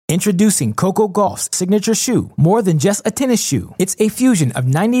Introducing Coco Gauff's signature shoe, more than just a tennis shoe. It's a fusion of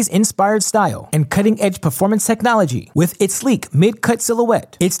 90s-inspired style and cutting-edge performance technology with its sleek mid-cut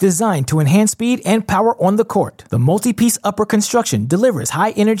silhouette. It's designed to enhance speed and power on the court. The multi-piece upper construction delivers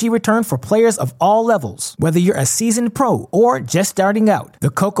high-energy return for players of all levels. Whether you're a seasoned pro or just starting out, the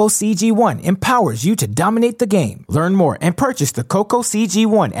Coco CG1 empowers you to dominate the game. Learn more and purchase the Coco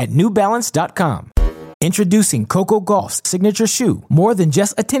CG1 at NewBalance.com. Introducing Coco Gauff's signature shoe, more than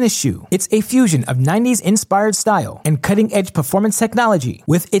just a tennis shoe. It's a fusion of 90s-inspired style and cutting-edge performance technology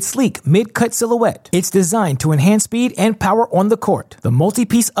with its sleek mid-cut silhouette. It's designed to enhance speed and power on the court. The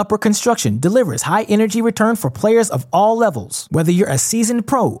multi-piece upper construction delivers high-energy return for players of all levels. Whether you're a seasoned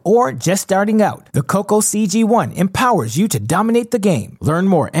pro or just starting out, the Coco CG1 empowers you to dominate the game. Learn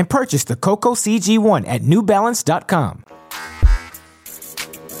more and purchase the Coco CG1 at NewBalance.com.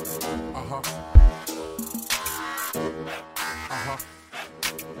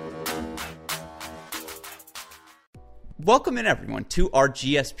 Welcome in, everyone, to our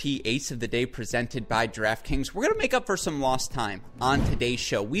GSP Ace of the Day presented by DraftKings. We're going to make up for some lost time on today's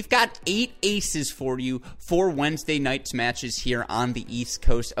show. We've got 8 aces for you for Wednesday night's matches here on the East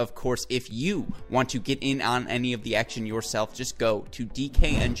Coast. Of course, if you want to get in on any of the action yourself, just go to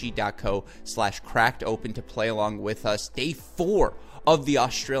dkng.co/crackedopen to play along with us. Day 4 of the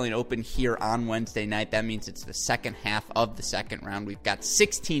Australian Open here on Wednesday night. That means it's the second half of the second round. We've got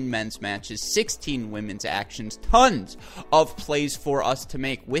 16 men's matches, 16 women's actions, tons of plays for us to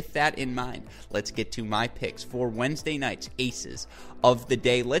make. With that in mind, let's get to my picks for Wednesday night's aces of the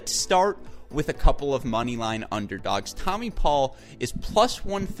day. Let's start with a couple of moneyline underdogs. Tommy Paul is plus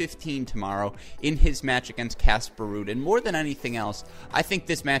 115 tomorrow in his match against Casper Ruud. And more than anything else, I think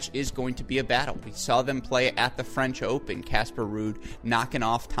this match is going to be a battle. We saw them play at the French Open. Casper Ruud knocking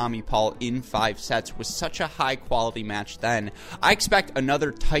off Tommy Paul in 5 sets was such a high-quality match then. I expect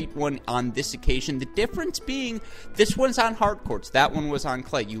another tight one on this occasion. The difference being this one's on hard courts. That one was on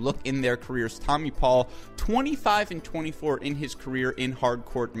clay. You look in their careers, Tommy Paul, 25-24 in his career in hard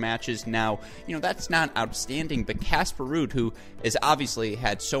court matches. Now, that's not outstanding, but Casper Ruud, who has obviously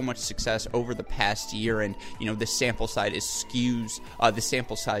had so much success over the past year, and the sample size is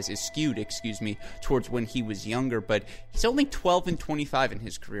skewed, towards when he was younger, but he's only 12-25 in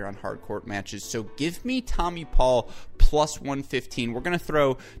his career on hard court matches. So give me Tommy Paul plus 115. We're going to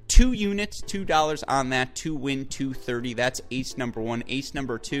throw 2 units, $2 on that to win 230. That's ace number 1. Ace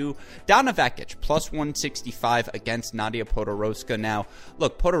number 2, Donna Vekic plus 165 against Nadia Podoroska. Now,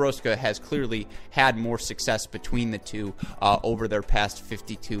 look, Podoroska has clearly had more success between the two over their past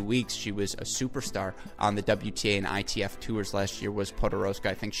 52 weeks. She was a superstar on the WTA and ITF tours last year, was Podoroska.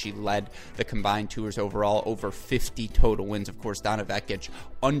 I think she led the combined tours overall, over 50 total wins. Of course, Donna Vekic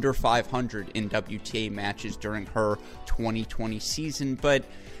under 500 in WTA matches during her 2020 season, but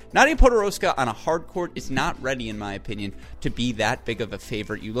Nadia Podoroska on a hard court is not ready, in my opinion, to be that big of a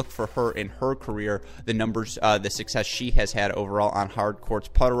favorite. You look for her in her career, the numbers, the success she has had overall on hard courts.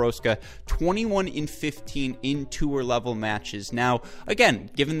 Podoroska, 21-15 in tour level matches. Now, again,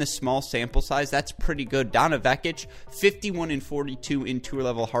 given the small sample size, that's pretty good. Donna Vekic, 51-42 in tour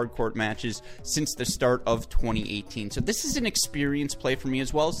level hard court matches since the start of 2018. So this is an experience play for me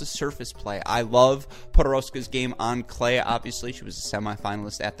as well as the surface play. I love Podoroska's game on clay. Obviously, she was a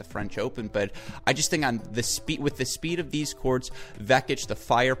semifinalist at the French Open, but I just think on the speed, with the speed of these courts, Vekic, the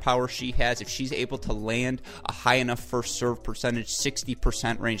firepower she has, if she's able to land a high enough first serve percentage,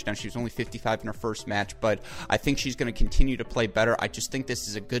 60% range. Now, she was only 55 in her first match, but I think she's going to continue to play better. I just think this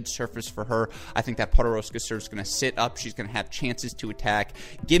is a good surface for her. I think that Podoroska serve is going to sit up. She's going to have chances to attack.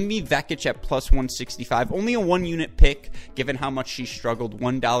 Give me Vekic at plus 165. Only a 1-unit pick, given how much she struggled.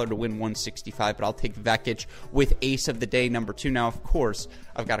 $1 to win 165, but I'll take Vekic with ace of the day number 2. Now, of course,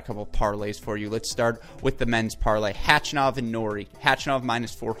 I've got a couple of parlays for you. Let's start with the men's parlay. Khachanov and Norrie. Khachanov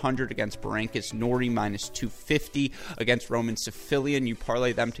minus 400 against Berankis. Norrie minus 250 against Roman Safilian. You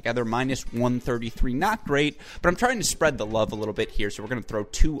parlay them together, minus 133. Not great, but I'm trying to spread the love a little bit here, so we're going to throw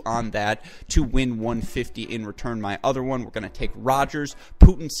 2 on that to win 150 in return. My other one, we're going to take Rogers,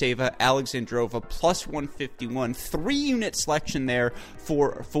 Putintseva, Alexandrova, plus 151. 3-unit selection there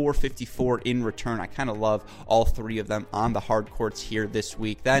for 454 in return. I kind of love all 3 of them on the hard courts here this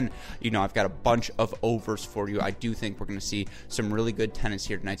week. Then, I've got a bunch of overs for you. I do think we're going to see some really good tennis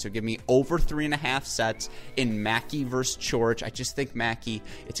here tonight. So give me over 3.5 sets in Mackey versus Coric. I just think Mackey,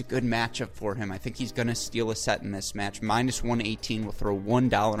 it's a good matchup for him. I think he's going to steal a set in this match. Minus 118. We'll throw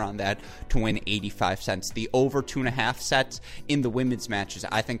 $1 on that to win 85 cents. The over 2.5 sets in the women's matches.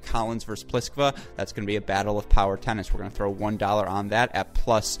 I think Collins versus Pliskova, that's going to be a battle of power tennis. We're going to throw $1 on that at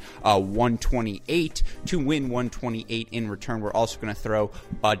plus 128 to win 128 in return. We're also going to throw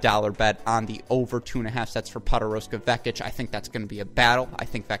 $2 bet on the over 2.5 sets for Podoroska Vekic. I think that's going to be a battle. I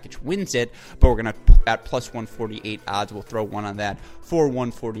think Vekic wins it, but we're going to put at plus 148 odds. We'll throw one on that for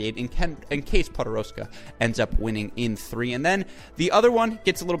 148 in case Podoroska ends up winning in 3. And then the other one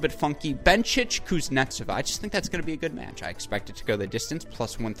gets a little bit funky. Bencic Kuznetsova. I just think that's going to be a good match. I expect it to go the distance,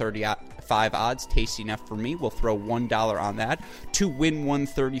 plus 135 odds. Tasty enough for me. We'll throw $1 on that to win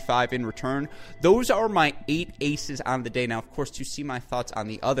 135 in return. Those are my 8 aces on the day. Now, of course, to see my thoughts on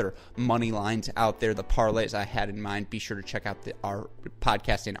the other money lines out there, the parlays I had in mind, be sure to check out our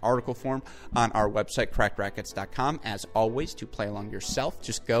podcast in article form on our website, crackedrackets.com. As always, to play along yourself,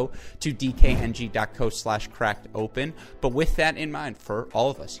 just go to dkng.co/crackedopen. But with that in mind, for all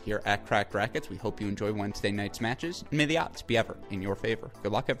of us here at Cracked Rackets, we hope you enjoy Wednesday night's matches, and may the odds be ever in your favor.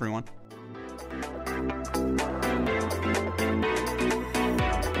 Good luck, everyone.